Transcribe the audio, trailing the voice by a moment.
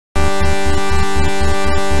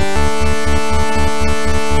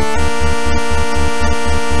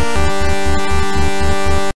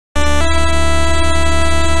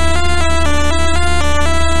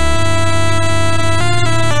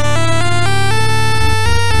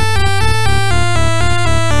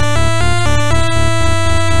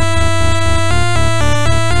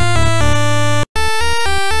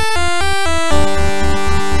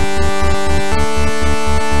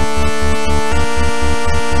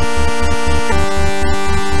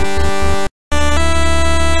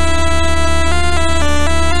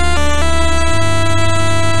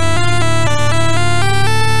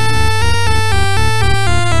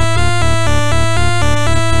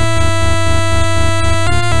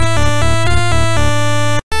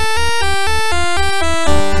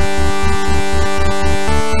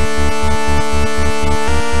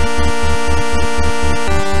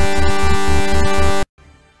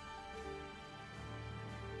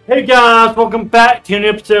Hey guys, welcome back to an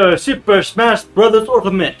episode of Super Smash Bros.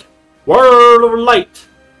 Ultimate World of Light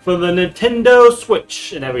for the Nintendo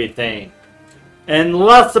Switch and everything. And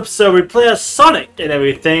last episode we played as Sonic and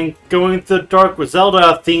everything, going through the Dark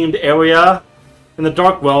Zelda themed area in the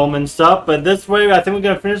Dark Realm and stuff. But this way I think we're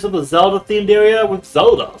going to finish up the Zelda themed area with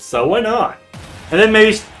Zelda, so why not? And then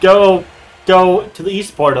maybe go to the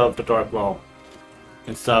east part of the Dark Realm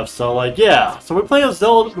and stuff. So like, yeah, so we're playing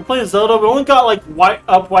Zelda. We only got like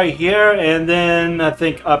right here, and then I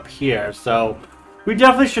think up here. So we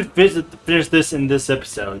definitely should finish this in this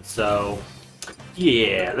episode. So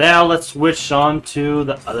yeah, now let's switch on to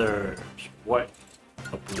the others. What?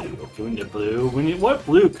 A blue. Okay, we need a blue. What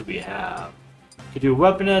blue could we have? We could do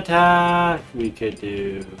weapon attack. We could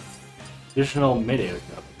do additional mid-air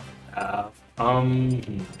have.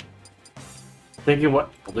 Thinking what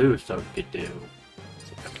blue stuff we could do.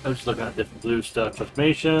 I'm just looking at different blue stuff.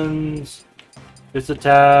 Transformations. This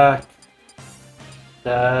attack.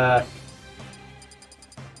 Attack.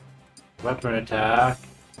 Weapon attack.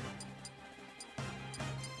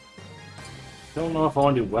 Don't know if I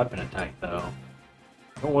want to do weapon attack though.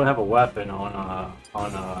 Don't want to have a weapon on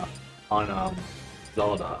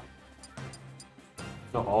Zelda.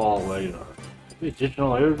 So all regular.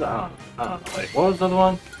 Additional layers? I don't know. Wait, what was the other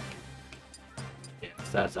one? Yes,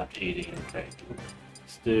 that's after eating. Okay.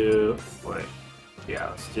 Let's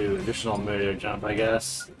do additional mid-air jump, I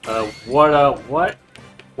guess. What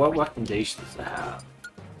recommendations does it have?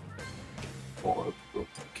 For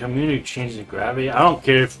community changes gravity? I don't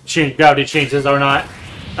care if gravity changes or not.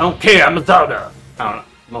 I don't care, I'm a Zelda. I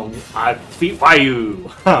don't know. I defeat Ryu.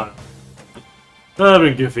 That would've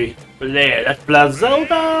been goofy. But yeah, that's Black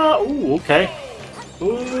Zelda! Ooh, okay.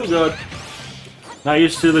 Ooh, good. Not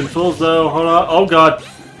used to the controls though. Hold on. Oh god.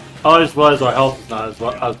 Oh, I just realized our health is not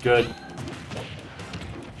as good.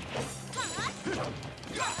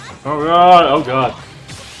 Oh god. Oh god.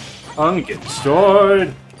 I'm gonna get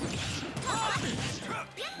destroyed.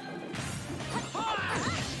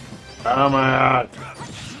 Oh my god.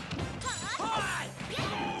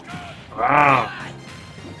 Wow.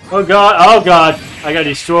 Oh god. Oh god. I got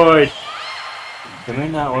destroyed.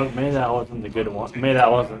 Maybe that wasn't the good one. Maybe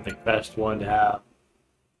that wasn't the best one to have.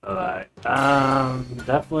 Alright.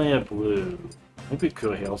 Definitely a blue. Maybe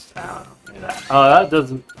cool heals down. Oh, that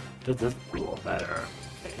does this blue better.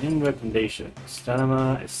 Okay, in recommendation.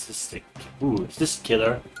 Stamina assisting. Ooh, assist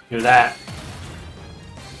killer. Do that.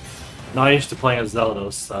 Not used to playing as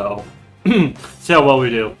Zelda, so see how well we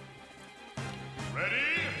do. Ready?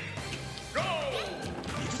 Go!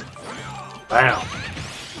 Bam.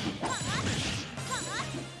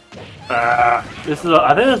 I think this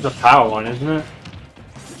is the power one, isn't it?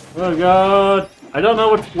 Oh god! I don't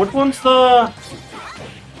know which one's the. Oh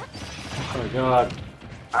god!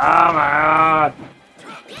 Oh my god!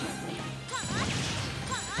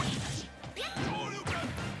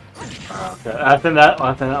 Okay, I think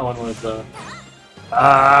that one was the.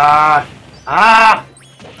 Ah!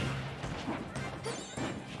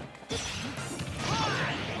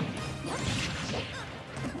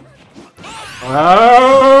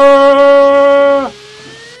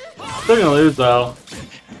 Still gonna lose though.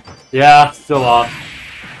 Yeah, still off.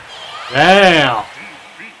 Damn!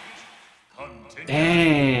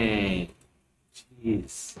 Dang!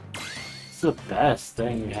 Jeez. It's the best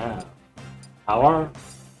thing we have. Power?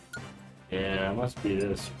 Yeah, it must be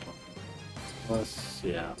this one.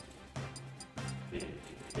 Yeah, it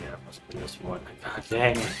must be this one. God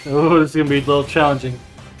dang it. Oh, this is gonna be a little challenging.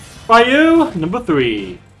 Ryu, number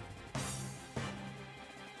 3.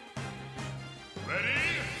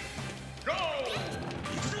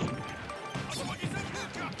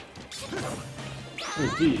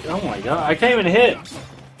 Oh my god, I can't even hit!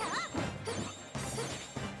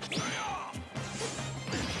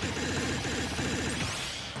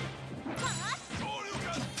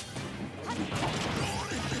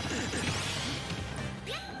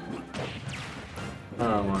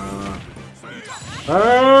 Oh my god.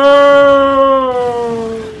 Oh!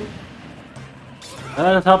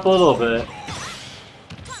 Let's help a little bit.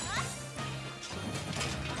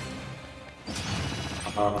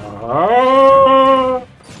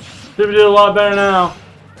 Should we do a lot better now?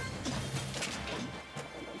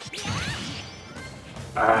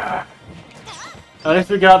 At least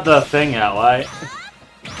we got the thing out, right?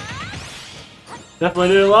 Definitely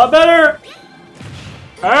did a lot better!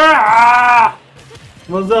 Ah!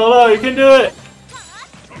 Zelda, you can do it!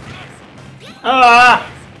 Ah!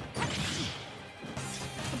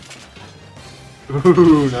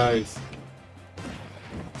 Ooh, nice.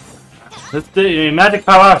 Let's do magic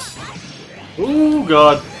powers! Ooh,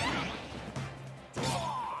 god.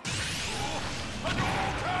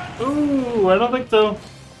 Ooh, I don't think so.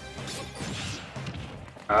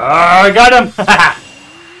 I got him!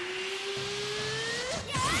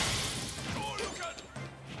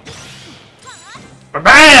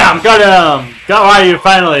 Bam! Got him! Got Ryu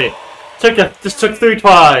finally! Just took 3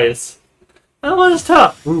 tries. That was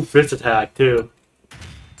tough. Ooh, fist attack too.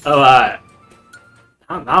 Alright.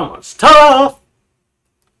 That one's tough!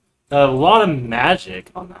 A lot of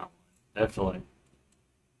magic on that one. Definitely.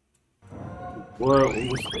 What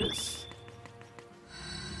was this?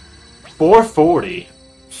 440.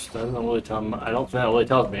 Doesn't really tell me. I don't think that really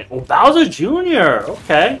tells me. Oh, Bowser Jr.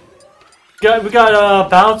 Okay. We got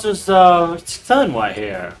Bowser's son right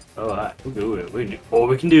here. Alright, we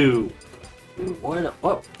can do.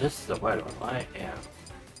 What? This is the right one. I am.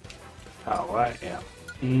 Oh, I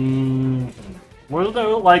am. Were there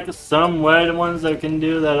like some red ones that can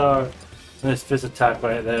do that are this fist attack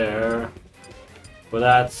right there? But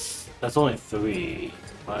that's only 3.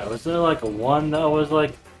 Right, was there like a one that was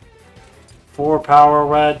like 4 power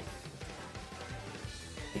red?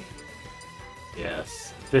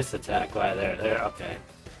 Yes, fist attack right there. There, okay.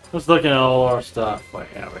 Let's look at all our stuff. Right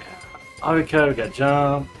here we have. Oh, we got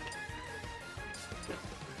jump.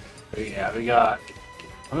 Yeah, we got.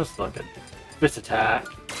 Let's look at fist attack.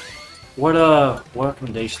 What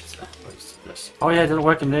recommendations? What is this? Oh yeah, it doesn't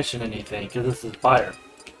recommendation anything because this is fire.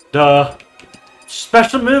 Duh.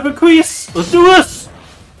 Special move increase. Let's do this.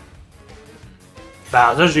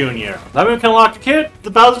 Bowser Jr. That we can unlock the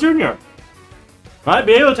Bowser Jr. Might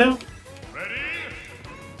be able to. Ready?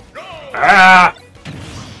 Go! Ah!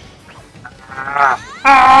 Ah!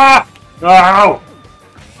 Ah! Oh!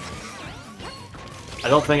 I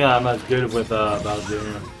don't think I'm as good with Bowser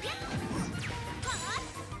Jr.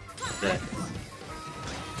 Okay.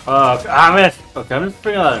 I missed. Okay, I'm just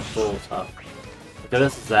bringing that in full stuff. Okay,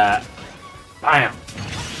 this is that. Bam!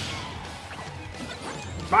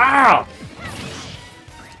 Bam!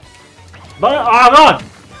 But God!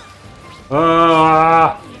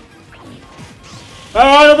 I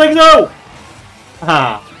don't think so!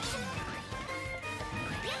 Ah.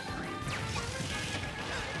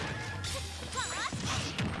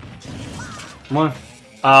 Come on.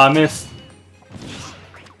 I missed.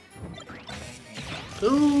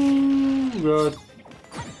 Ooh, good.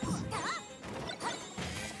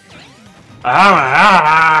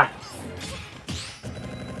 I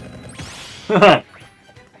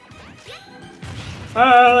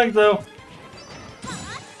don't think so.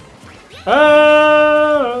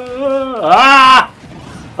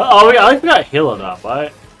 Oh, I think we got healed up,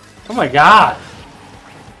 right? Oh my god.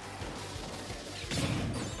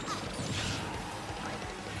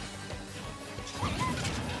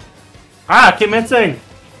 I keep missing.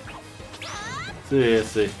 Let's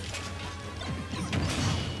see.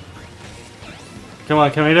 Come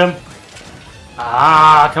on, can we hit him?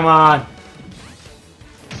 Come on.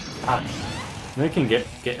 We can get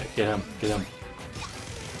him.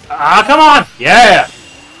 Come on! Yeah!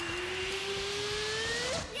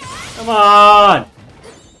 Come on!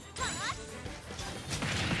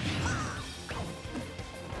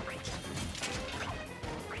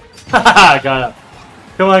 Haha, got him.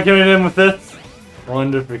 Come on, can we hit him with this? I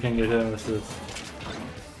wonder if we can get him with this.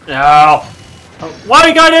 No! Oh, why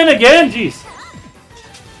he got in again? Jeez!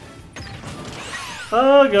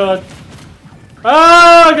 Oh god.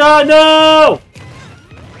 Oh god, no!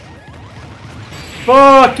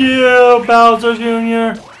 Fuck you, Bowser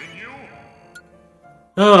Jr.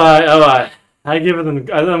 Alright. I think I'm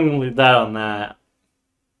gonna leave that on that.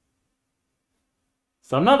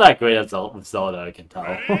 So I'm not that great at Zelda, I can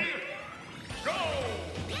tell.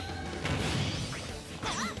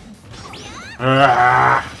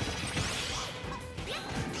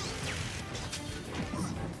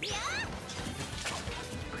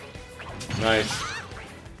 Nice.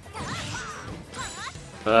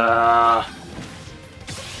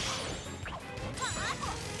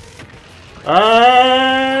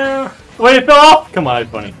 Wait, it fell off? Come on,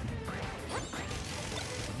 it's funny.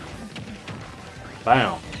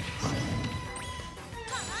 Bam.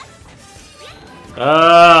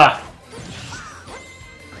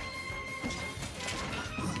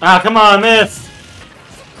 Come on, miss.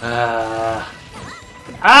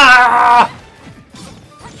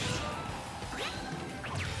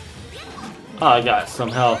 Oh, I got some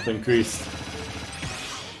health increased.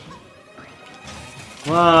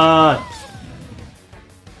 Come on.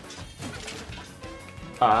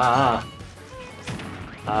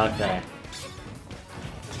 Okay.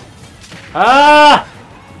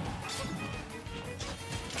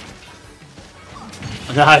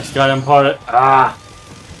 Nice, got him part it.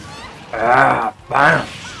 Bam.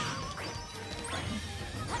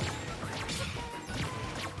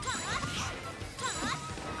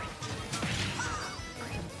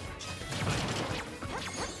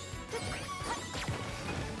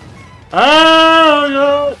 Oh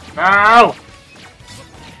no! No!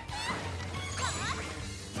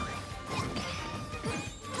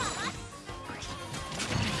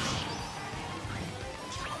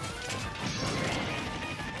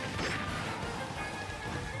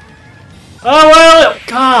 Oh well!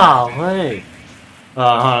 Golly! Oh,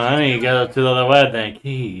 I need to get up to the other way then.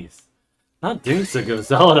 Jeez. Not doing so good with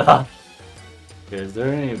Zelda. Is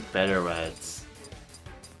there any better reds?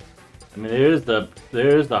 I mean, there's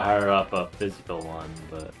the higher up a physical one,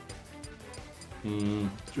 but who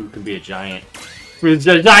could be a giant? It's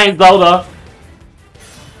a giant Zelda.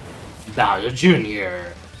 Bowser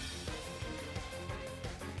Jr.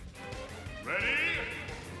 Ready?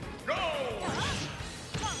 Go!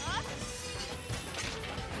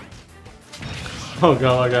 Oh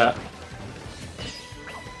god, I got.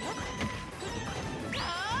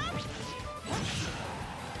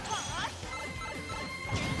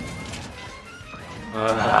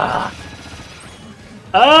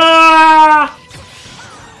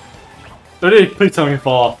 Dude, please tell me to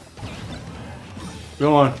fall off.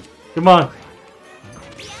 Come on. Come on.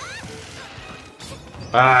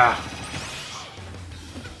 Ah.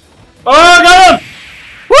 Oh, I got him!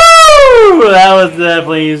 Woo! That was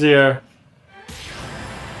definitely easier.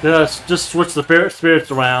 Just switch the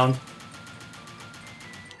spirits around.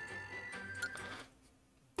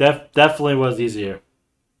 Definitely was easier.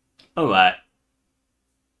 Alright.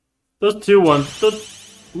 Those two ones.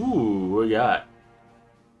 Ooh, what we got?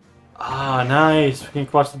 Ah, nice. We can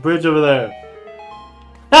cross the bridge over there.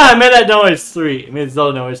 Ah, I made that noise. Sweet. I made the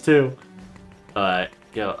Zelda noise too. Alright,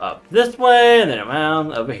 go up this way and then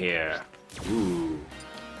around over here. Ooh.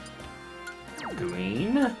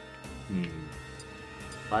 Green?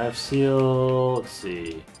 Life seal. Let's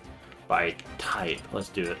see. By type. Let's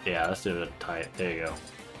do it. Yeah, let's do it by type. There you go.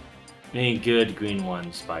 Any good green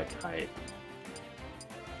ones by type.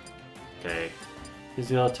 Okay.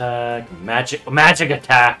 Physical attack. Magic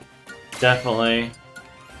attack! Definitely.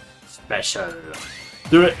 Special.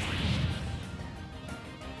 Do it!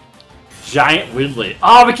 Giant Ridley.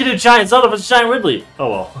 Oh, we can do Giant Zelda with Giant Ridley!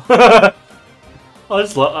 Oh well. I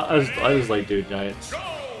just like doing giants.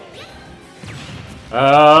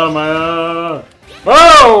 Oh my...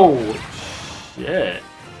 Oh! Shit.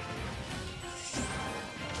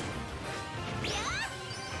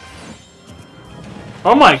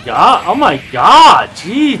 Oh my god! Oh my god!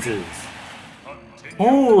 Jesus!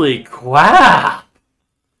 Holy crap!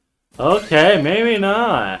 Okay, maybe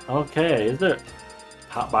not. Okay, is it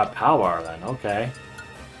by power then? Okay.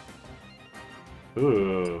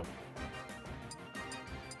 Ooh.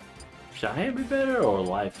 Giant be better or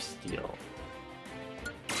life steal?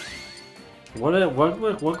 What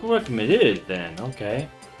recommended then? Okay.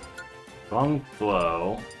 Wrong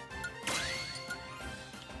flow.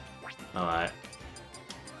 Alright.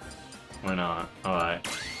 Why not? Alright.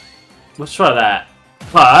 Let's try that.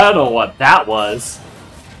 I don't know what that was.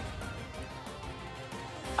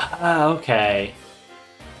 Okay.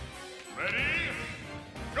 Ready?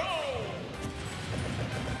 Go!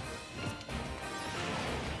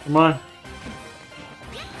 Come on.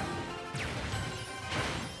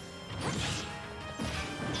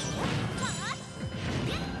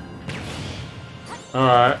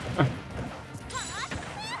 Alright.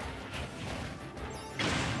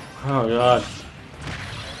 Oh god.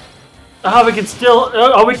 Oh, we can still.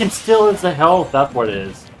 Oh, we can still use the health. That's what it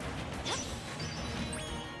is.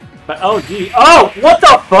 But oh gee. Oh, what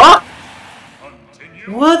the fuck?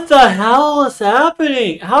 Continue. What the hell is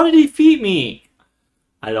happening? How did he defeat me?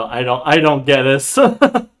 I don't get this. I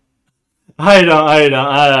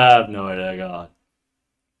have no idea, God.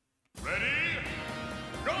 Ready?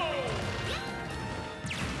 Go!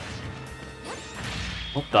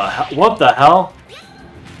 What the hell? What the hell?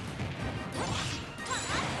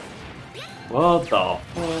 What the fuck?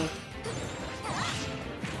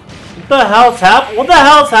 What the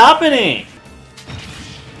hell's happening?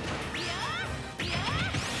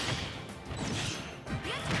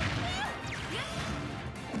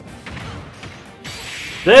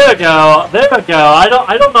 There we go. There we go. I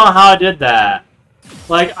don't know how I did that.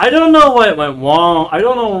 Like, I don't know what went wrong. I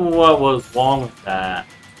don't know what was wrong with that.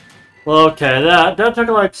 Well, okay, that took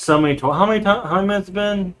like so many. How many minutes have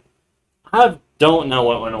been? I don't know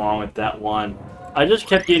what went wrong with that one. I just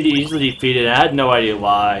kept getting easily defeated. I had no idea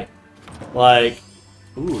why. Like,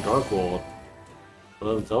 ooh, Dark World.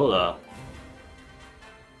 Hello, Zelda.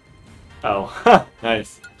 Oh,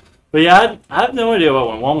 nice. But yeah, I have no idea what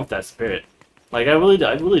went wrong with that spirit. Like, I really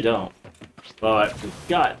don't. But we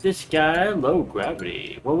got this guy, low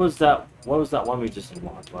gravity. What was that? What was that one we just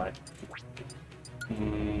unlocked? Like,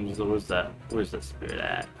 so where's that? Where's that spirit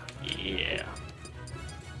at? Yeah.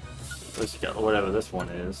 Let's get whatever this one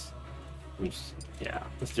is. Yeah,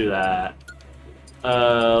 let's do that.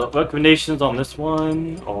 Recommendations on this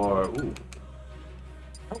one, or ooh,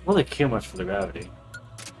 I don't really care much for the gravity.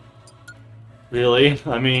 Really?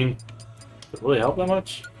 I mean, does it really help that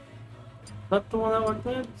much? Is that the one that worked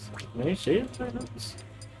with? Maybe shades? I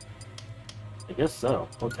guess so.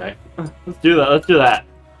 Okay, let's do that. Let's do that.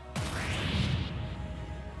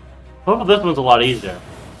 Hopefully this one's a lot easier.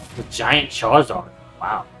 The giant Charizard.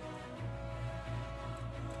 Wow.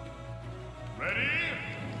 Ready?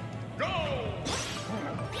 Go!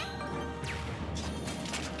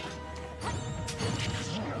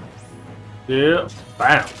 Yeah.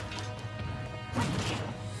 Bam.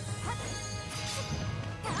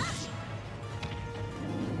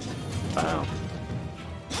 Bam.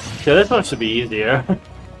 Okay, this one should be easier.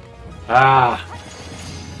 Ah.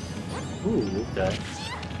 Ooh, okay.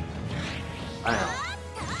 Bam.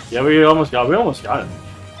 Yeah, we almost got him.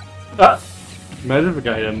 Ah! Imagine if we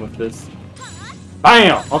got him with this.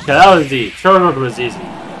 Bam! Okay, that was easy. Charizard was easy.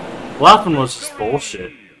 The last one was just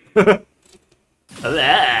bullshit. Look at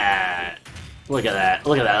that. Look at that.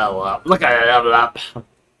 Look at that level up. Look at that level up.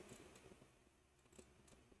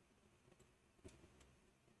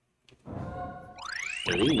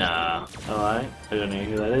 Selena. Alright. I don't know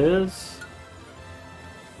who that is.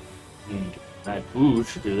 Ooh, we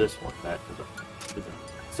should do this one.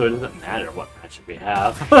 So it doesn't matter what matchup we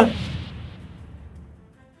have.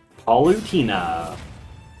 Palutena.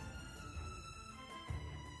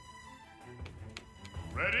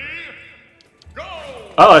 Ready? Go!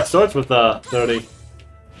 Oh, it starts with 30.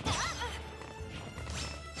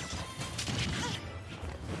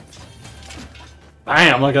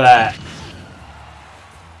 Bam! Look at that.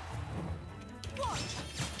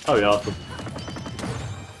 Oh, yeah. Awesome.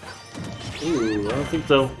 Ooh, I don't think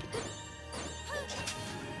so.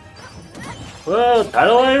 Whoa,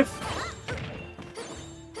 tidal wave?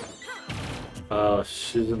 Oh,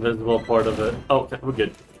 she's invisible part of it. Oh, okay, we're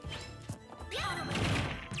good.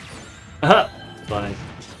 Funny.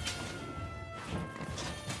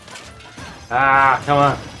 Ah, come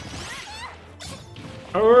on.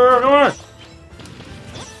 Oh, come on.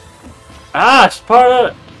 Ah, it's part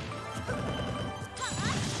of it.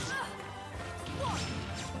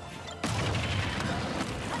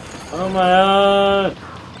 Oh my god.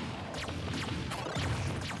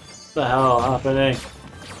 What the hell happening?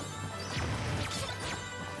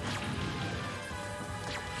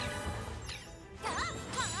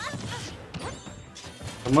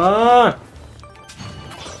 Come on!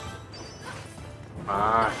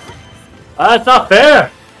 Ah, that's not fair!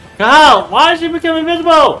 Kyle, why did she become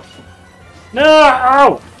invisible?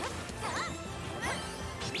 No!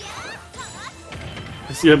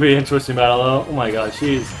 It's gonna be an interesting battle though. Oh my god,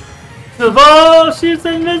 she's invisible! She's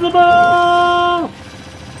invisible!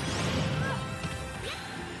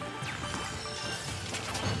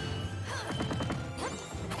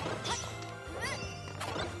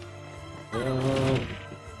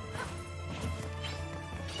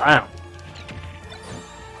 Bam.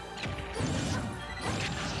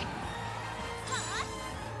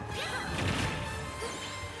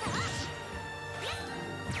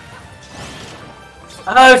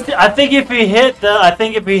 I think if we hit the, I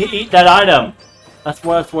think if we eat that item, that's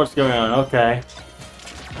what's going on. Okay.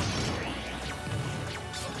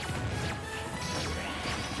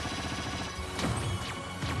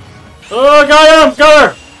 Oh, got him! Got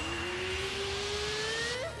her!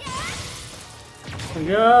 Oh my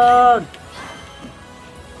god!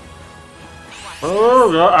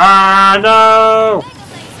 Oh god! Ah, no!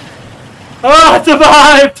 Oh, I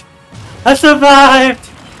survived! I survived!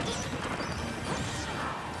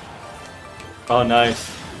 Oh,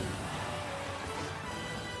 nice.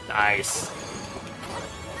 Nice.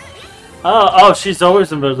 Oh, she's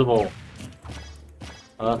always invisible.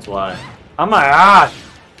 Oh, that's why. Oh my god!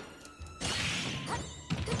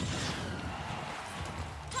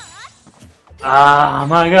 Ah,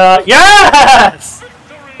 my god! Yes!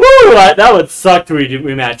 Woo! That would suck to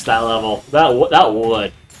rematch that level. That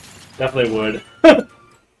would. Definitely would.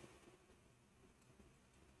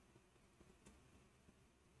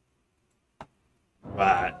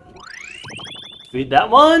 Right. Feed that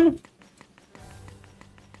one.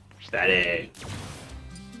 Steady.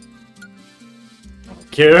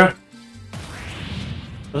 Don't care.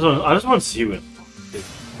 I just want to see what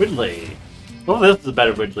Ridley. Oh, this is a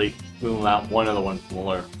better Ridley. Moving out one other one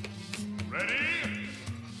smaller. Ready?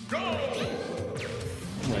 Go!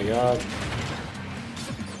 Oh my god.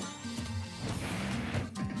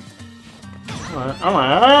 Oh my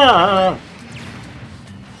god.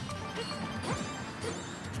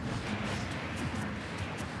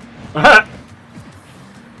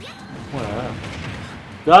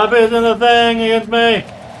 Stop using the thing against me!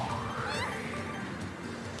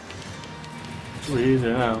 Please,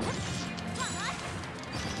 now.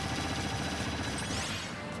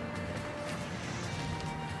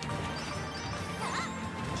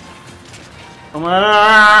 Come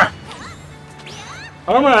on!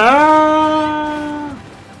 Come on!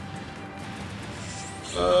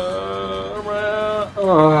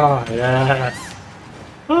 Oh, yes!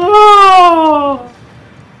 Oh!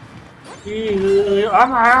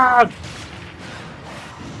 Come on!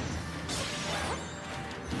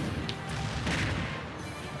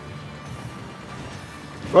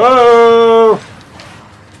 Whoa!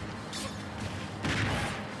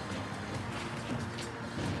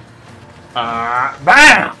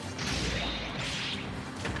 Bam!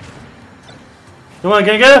 Come on,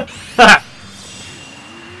 can I get it? Ha!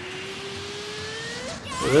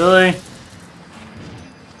 Really?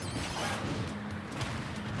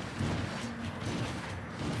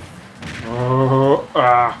 Oh,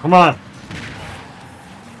 come on.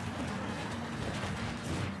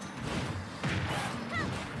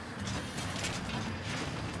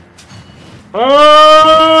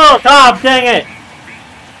 Oh, God dang it!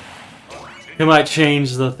 It might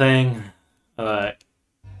change the thing. Alright.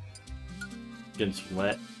 It's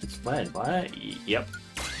wet. It's wet. What? Yep.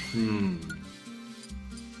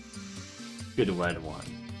 Good wet one.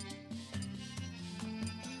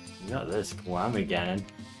 You got this clam again.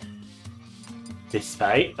 This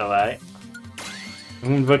fight? Alright.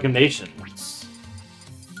 Invocations.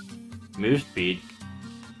 Move speed.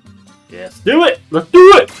 Yes. Do it! Let's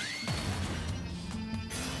do it!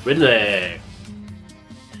 Ridley.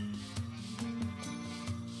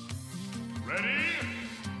 Ready?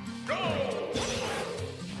 Go!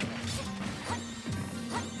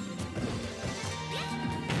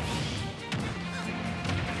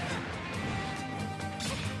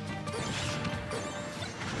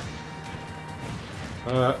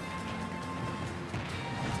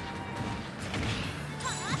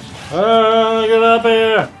 Get up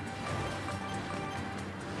here!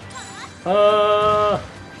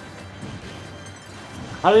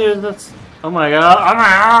 How do you use this? Oh my god! Oh my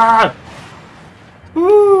god!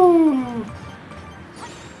 Woo!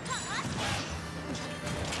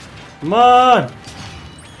 Come on!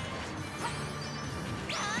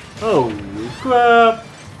 Holy crap!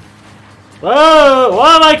 Whoa!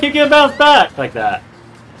 Why do I keep getting bounced back like that?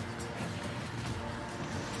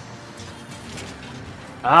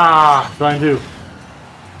 Ah! Trying to.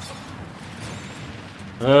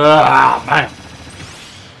 Bam!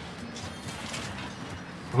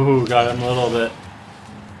 Ooh, got him a little bit.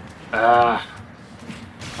 Ah!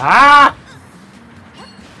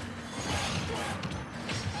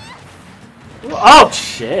 Oh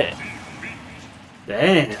shit!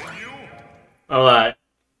 Damn! Alright.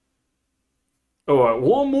 Alright,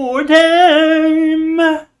 one more time!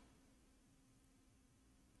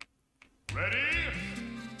 Ready?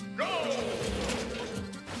 Go!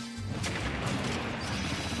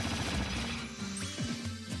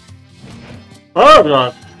 Oh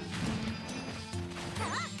god!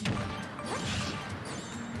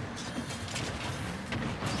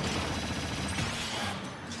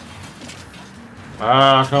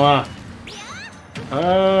 Ah, come on!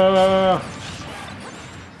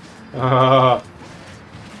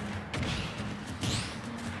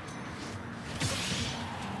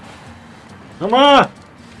 Come on!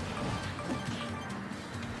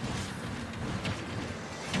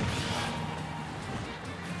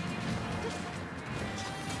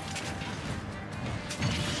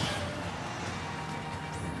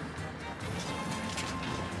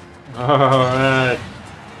 Alright.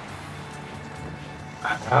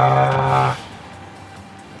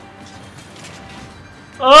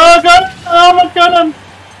 Oh god! Oh my god!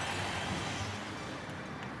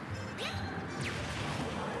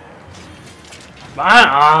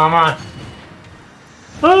 Come on!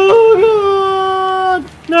 Oh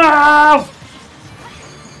god! No!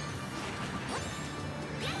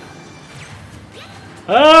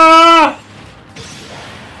 Ah!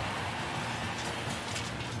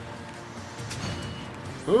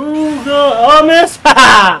 Oh god! Oh miss!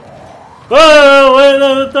 Whoa! Wait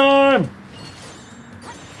another time!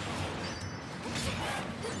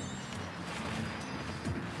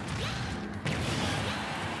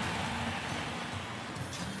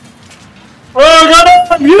 Oh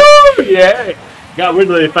god! You! Yeah! Got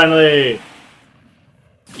Ridley finally!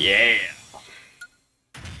 Yeah!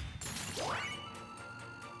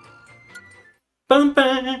 Bum,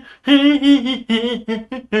 bum.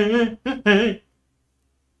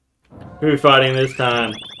 Who's fighting this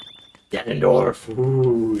time? Ganondorf!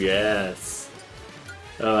 Ooh, yes.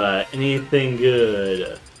 Anything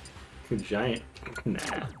good? Giant?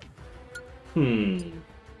 Nah.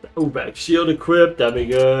 Oh, back shield equipped. That'd be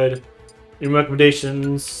good. Any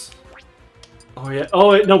recommendations? Oh yeah.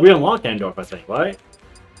 Oh wait, no, we unlocked Ganondorf, I think, right?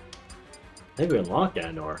 I think we unlocked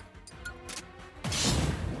Ganondorf.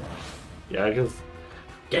 Yeah, because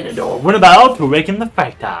Ganondorf went about to awaken the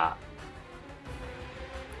fighter.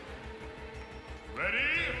 Ready?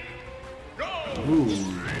 Go! Ooh.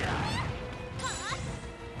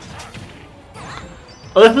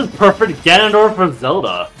 Oh, this is perfect Ganondorf for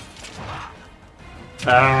Zelda.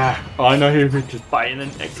 Oh, I know he's just fighting the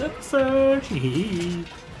next episode.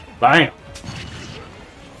 Bam.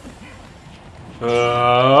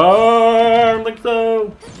 I don't think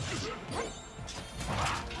so.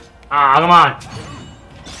 Ah, come on.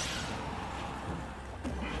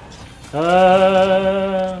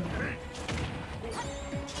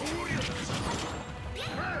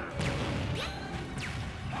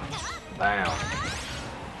 Bam.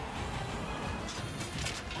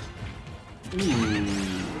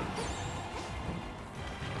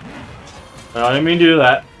 I didn't mean to do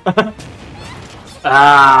that.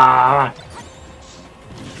 Ah!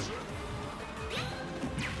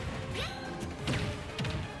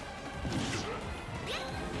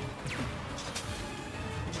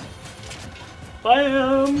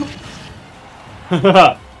 Bam!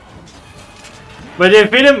 But did we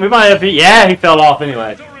defeat him? We might have beat. Yeah, he fell off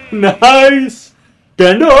anyway. Nice!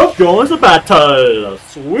 Gandalf joins the battle!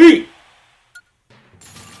 Sweet!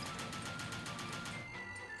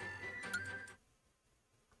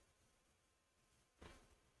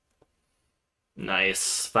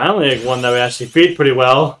 Nice. Finally, one that we actually beat pretty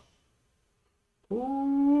well.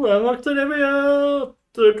 Ooh, unlocked an area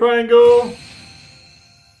to the triangle.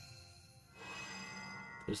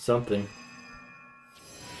 There's something.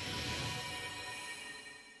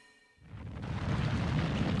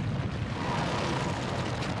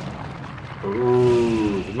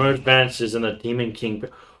 Ooh, the merge advances in the Demon King.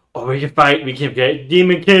 Oh, we can fight. We can get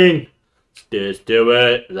Demon King. Let's do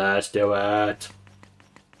it. Let's do it.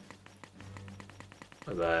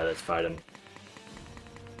 Alright, let's fight him.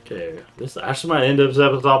 Okay, this actually might end up this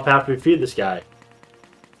episode after we feed this guy.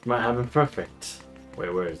 We might have him perfect.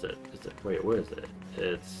 Wait, where is it? Wait, where is it?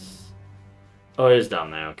 It's... Oh, it is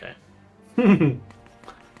down there, okay.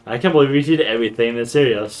 I can't believe we did everything in this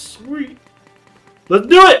area. Sweet! Let's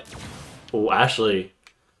do it! Oh, Ashley.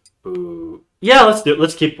 Ooh. Yeah, let's do it.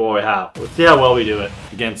 Let's keep what we have. Let's see how well we do it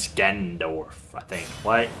against Ganondorf, I think.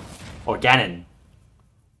 Right? Or Ganon.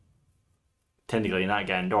 Technically not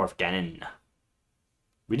Ganondorf, Ganon.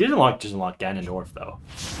 We did just unlock Ganondorf though.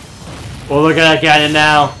 Oh, look at that Ganon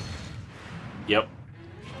now. Yep.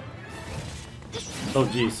 Oh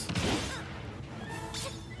jeez.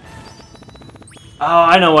 Oh,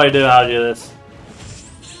 I know how to do this.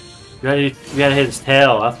 We gotta hit his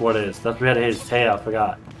tail. That's what it is. We had to hit his tail. I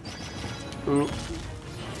forgot. Ooh.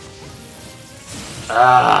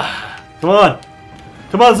 Ah! Come on!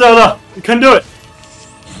 Come on, Zelda! You can do it!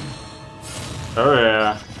 Oh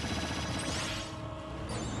yeah.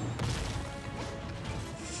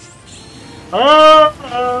 Oh!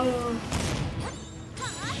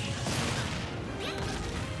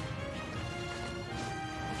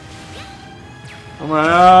 Oh my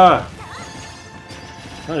god!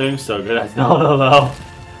 Not doing so good at Zelda though.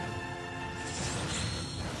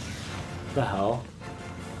 What the hell?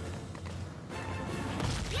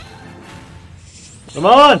 Come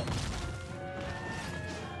on!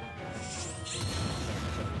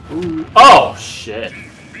 Ooh. Oh shit!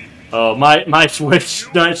 Oh my switch!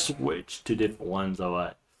 I switched to different ones.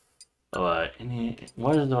 What does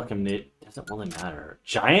it fucking need? Doesn't really matter.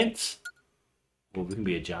 Giants? Well, we can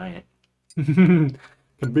be a giant. Can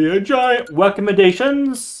be a giant.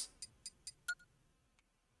 Recommendations?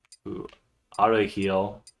 Ooh, auto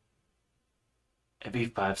heal. Every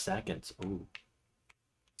 5 seconds. Ooh.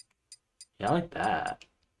 Yeah, I like that.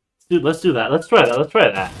 Dude, let's do that. Let's try that. Let's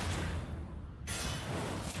try that.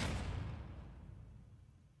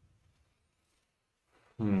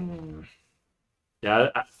 Yeah,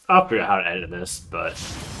 I'll figure out how to edit this, but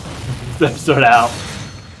let's start out.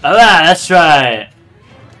 Alright, let's try it.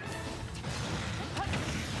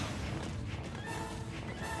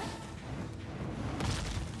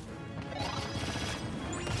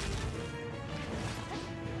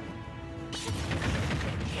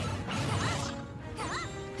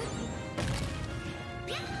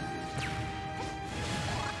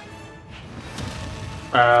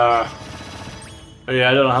 Yeah,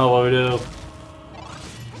 I don't know what we do.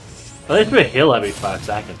 At least we heal every 5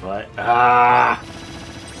 seconds, right? Ah!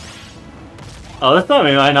 Oh, this time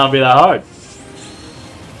it might not be that hard.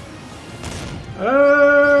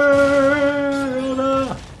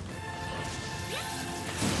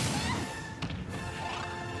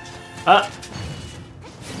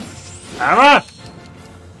 Hammer!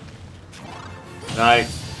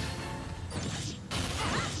 Nice.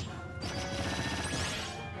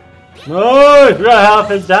 No, he's got half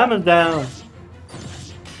his damage down.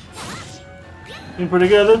 Been pretty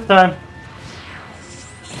good this time.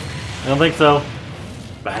 I don't think so.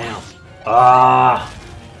 Bam. Ah.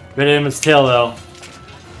 Bit him his tail though.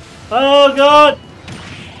 Oh god!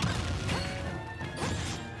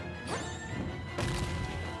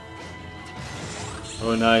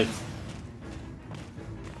 Oh nice.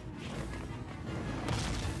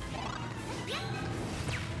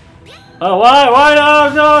 Oh why?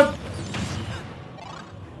 Oh god!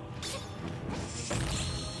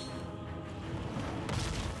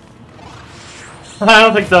 I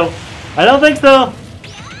don't think so. I don't think so.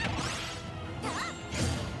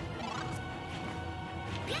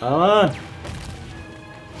 Come on.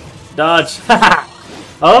 Dodge.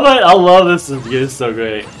 I love this. It's so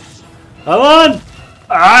great. Come on.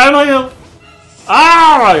 Oh my god.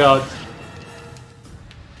 Oh my god.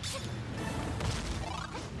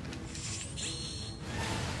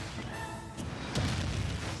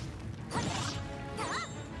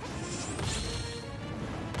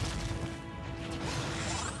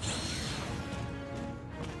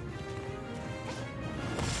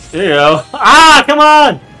 There you go. Ah, come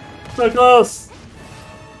on! So close.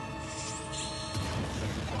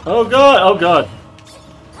 Oh god, oh god.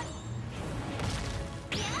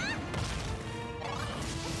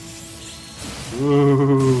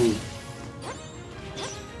 Ooh.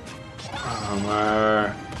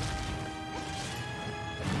 Bummer.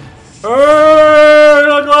 Oh,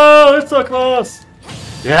 so close, so close.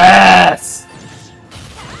 Yes!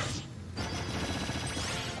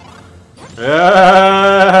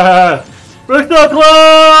 Yeah! We're so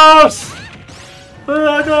close! We're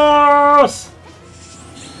so close!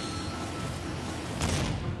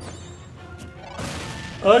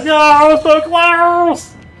 Oh no, we're so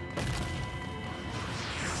close!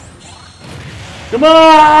 Come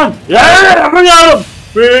on! Yeah! We got him!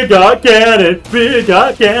 We got cannon! We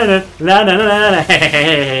got cannon! La la la la la!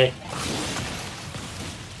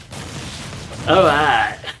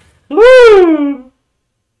 Alright! Woo!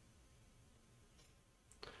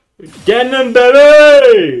 Cannon,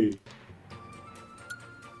 baby!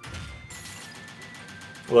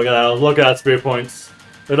 Look at that! Look at that spear points!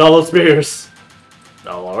 Look at all those spears!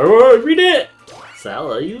 Oh, we did it!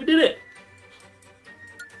 Zelda, you did it!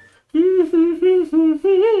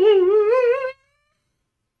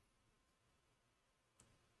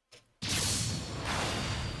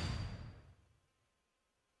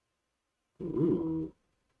 Ooh.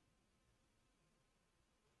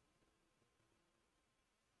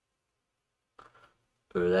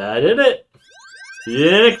 That did it! You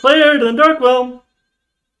did it cleared in the Dark Realm!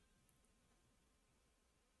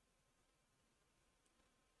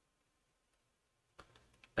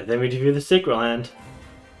 I think we defeated the Sacred Land.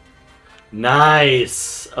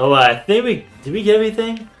 Nice! Oh, I think we... Did we get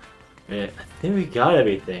everything? Yeah, I think we got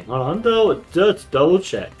everything. Hold on, though. Let's double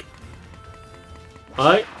check.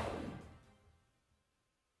 Alright.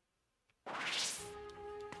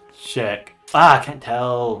 Check. Ah, I can't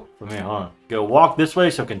tell from here. Hold on. Go walk this way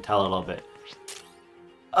so I can tell a little bit.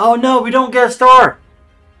 Oh no, we don't get a star!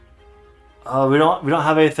 Oh, we don't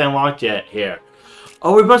have anything unlocked yet here.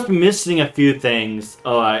 Oh, we must be missing a few things.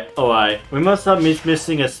 Alright. We must have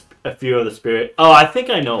missing a few of the spirit. Oh, I think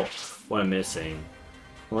I know what I'm missing.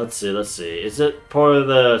 Let's see. Is it part of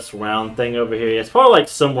this round thing over here? It's probably like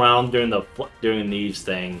some round during these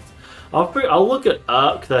things. I'll look it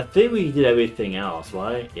up because I think we did everything else,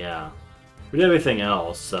 right? Yeah, we did everything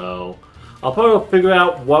else. So I'll probably figure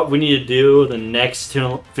out what we need to do the next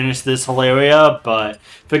to finish this whole area. But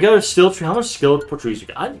if I go to skill tree, how much skill trees you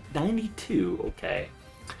got? 92. Okay.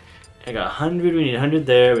 I got 100. We need 100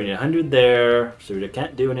 there. We need 100 there. So we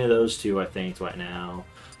can't do any of those two, I think, right now.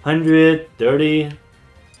 100, 30,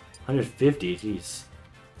 150. Jeez,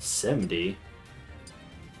 70.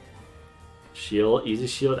 Shield, easy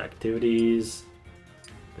shield activities.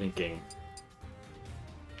 Thinking.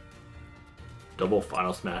 Double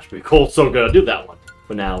final smash would be cool. So good. I'll do that one.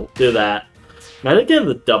 For now, do that. Imagine getting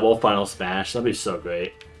the double final smash. That'd be so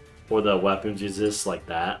great. Or the weapons resist like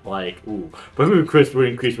that. Like, ooh. But increase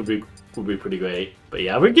would be pretty great. But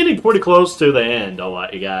yeah, we're getting pretty close to the end.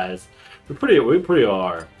 Alright, you guys. We pretty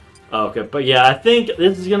are. Okay, but yeah, I think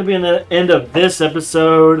this is gonna be the end of this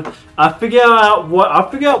episode. I figure out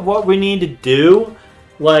what we need to do,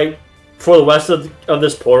 like for the rest of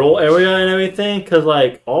this portal area and everything. Cause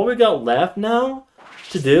like all we got left now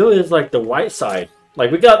to do is like the right side. Like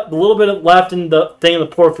we got a little bit left in the thing in the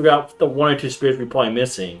port to figure out the 1 or 2 spirits we're probably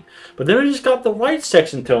missing. But then we just got the right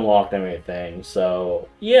section to unlock and everything. So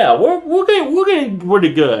yeah, we're getting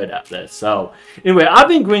pretty good at this. So anyway, I've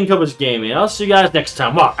been GreenCobrasGaming. I'll see you guys next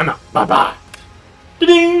time. I'm out. Bye bye.